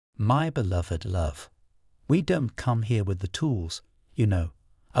My beloved love, we don't come here with the tools, you know.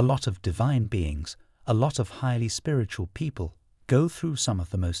 A lot of divine beings, a lot of highly spiritual people go through some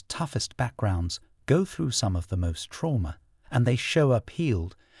of the most toughest backgrounds, go through some of the most trauma, and they show up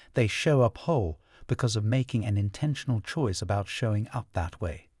healed, they show up whole because of making an intentional choice about showing up that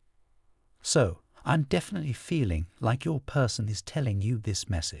way. So, I'm definitely feeling like your person is telling you this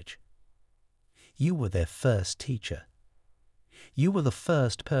message. You were their first teacher. You were the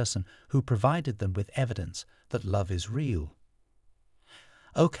first person who provided them with evidence that love is real.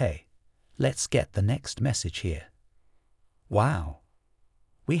 Okay, let's get the next message here. Wow.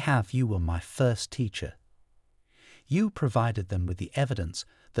 We have "you were my first teacher." You provided them with the evidence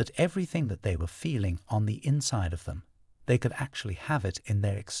that everything that they were feeling on the inside of them, they could actually have it in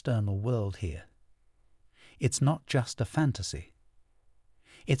their external world here. It's not just a fantasy.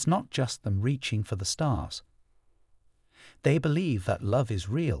 It's not just them reaching for the stars. They believe that love is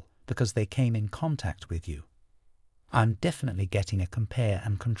real because they came in contact with you. I'm definitely getting a compare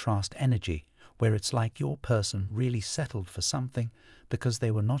and contrast energy where it's like your person really settled for something because they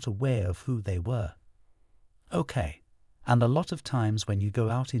were not aware of who they were. Okay, and a lot of times when you go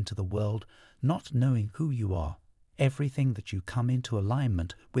out into the world not knowing who you are, everything that you come into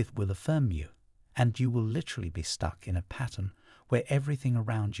alignment with will affirm you, and you will literally be stuck in a pattern where everything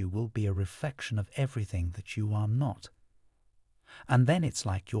around you will be a reflection of everything that you are not. And then it's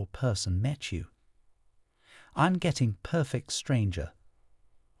like your person met you. I'm getting perfect stranger.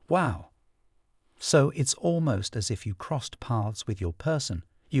 Wow. So it's almost as if you crossed paths with your person,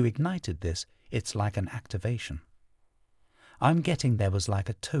 you ignited this, it's like an activation. I'm getting there was like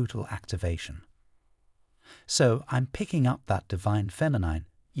a total activation. So I'm picking up that divine feminine.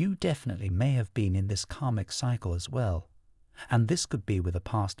 You definitely may have been in this karmic cycle as well. And this could be with a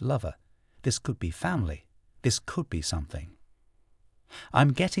past lover. This could be family. This could be something.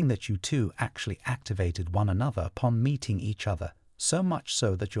 I'm getting that you two actually activated one another upon meeting each other, so much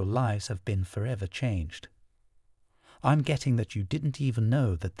so that your lives have been forever changed. I'm getting that you didn't even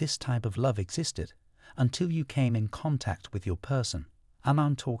know that this type of love existed until you came in contact with your person, and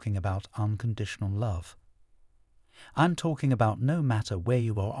I'm talking about unconditional love. I'm talking about no matter where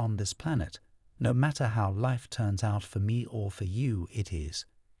you are on this planet, no matter how life turns out for me or for you, it is.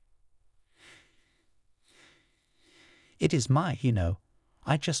 It is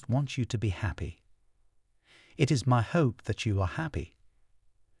I just want you to be happy. It is my hope that you are happy.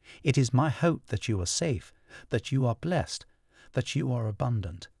 It is my hope that you are safe, that you are blessed, that you are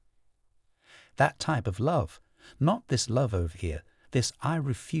abundant. That type of love, not this love over here, this "I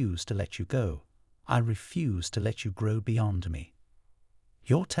refuse to let you go. I refuse to let you grow beyond me."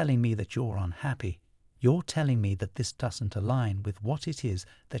 You're telling me that you're unhappy. You're telling me that this doesn't align with what it is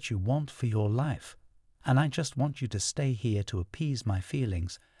that you want for your life. And I just want you to stay here to appease my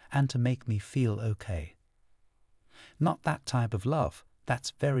feelings and to make me feel okay. Not that type of love.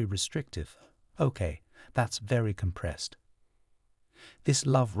 That's very restrictive. Okay, that's very compressed. This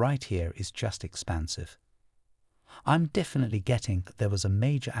love right here is just expansive. I'm definitely getting that there was a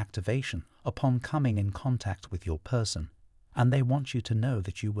major activation upon coming in contact with your person, and they want you to know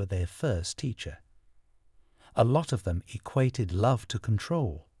that you were their first teacher. A lot of them equated love to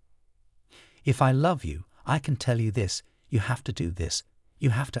control. If I love you, I can tell you this, you have to do this, you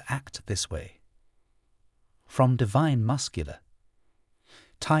have to act this way. From divine muscular.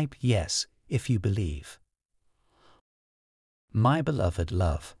 Type yes if you believe. My beloved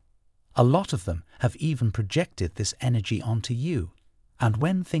love, a lot of them have even projected this energy onto you, and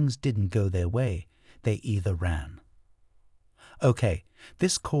when things didn't go their way, they either ran. Okay,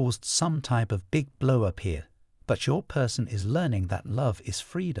 this caused some type of big blow up here, but your person is learning that love is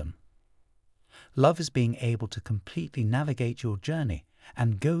freedom. Love is being able to completely navigate your journey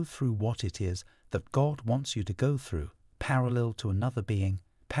and go through what it is that God wants you to go through, parallel to another being,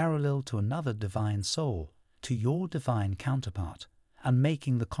 parallel to another divine soul, to your divine counterpart, and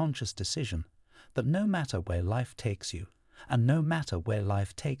making the conscious decision that no matter where life takes you, and no matter where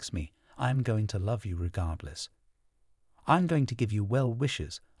life takes me, I'm going to love you regardless. I'm going to give you well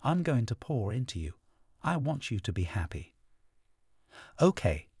wishes. I'm going to pour into you. I want you to be happy.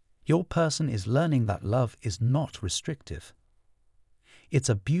 Okay. Your person is learning that love is not restrictive. It's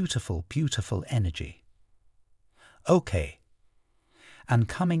a beautiful, beautiful energy. Okay. And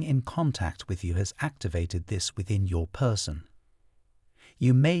coming in contact with you has activated this within your person.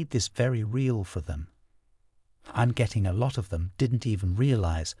 You made this very real for them. I'm getting a lot of them didn't even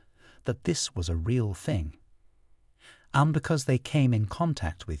realize that this was a real thing. And because they came in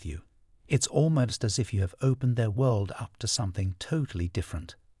contact with you, it's almost as if you have opened their world up to something totally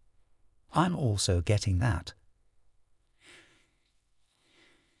different. I'm also getting that.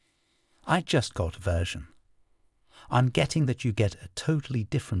 I just got version. I'm getting that you get a totally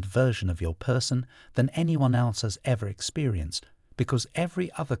different version of your person than anyone else has ever experienced, because every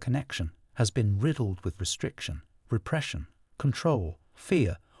other connection has been riddled with restriction, repression, control,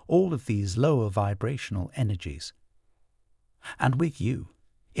 fear, all of these lower vibrational energies. And with you,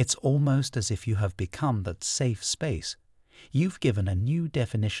 it's almost as if you have become that safe space. You've given a new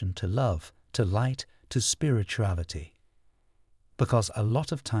definition to love, to light, to spirituality. Because a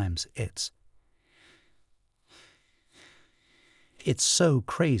lot of times it's so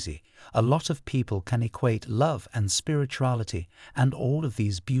crazy. A lot of people can equate love and spirituality and all of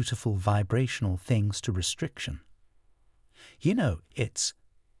these beautiful vibrational things to restriction. You know, it's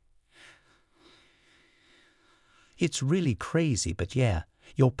really crazy, but yeah,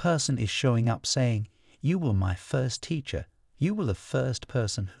 your person is showing up saying, "You were my first teacher. You were the first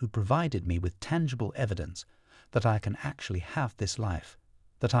person who provided me with tangible evidence that I can actually have this life,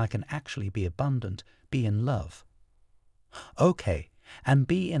 that I can actually be abundant, be in love." Okay, and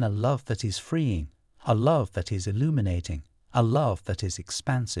be in a love that is freeing, a love that is illuminating, a love that is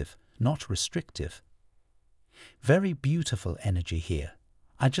expansive, not restrictive. Very beautiful energy here.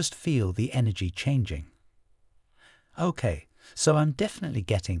 I just feel the energy changing. Okay, so I'm definitely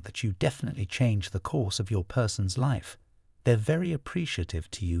getting that you definitely change the course of your person's life. They're very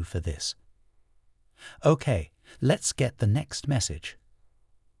appreciative to you for this. Okay, let's get the next message.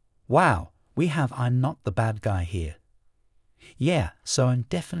 Wow, we have "I'm not the bad guy" here. Yeah, so I'm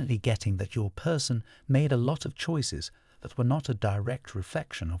definitely getting that your person made a lot of choices that were not a direct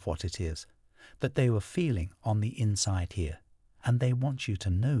reflection of what it is, that they were feeling on the inside here, and they want you to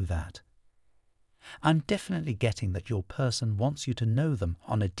know that. I'm definitely getting that your person wants you to know them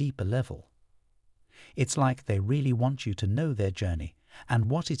on a deeper level. It's like they really want you to know their journey and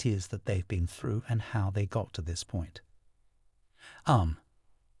what it is that they've been through and how they got to this point.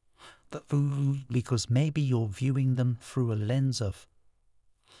 Because maybe you're viewing them through a lens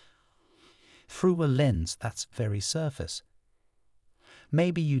that's very surface.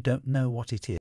 Maybe you don't know what it is.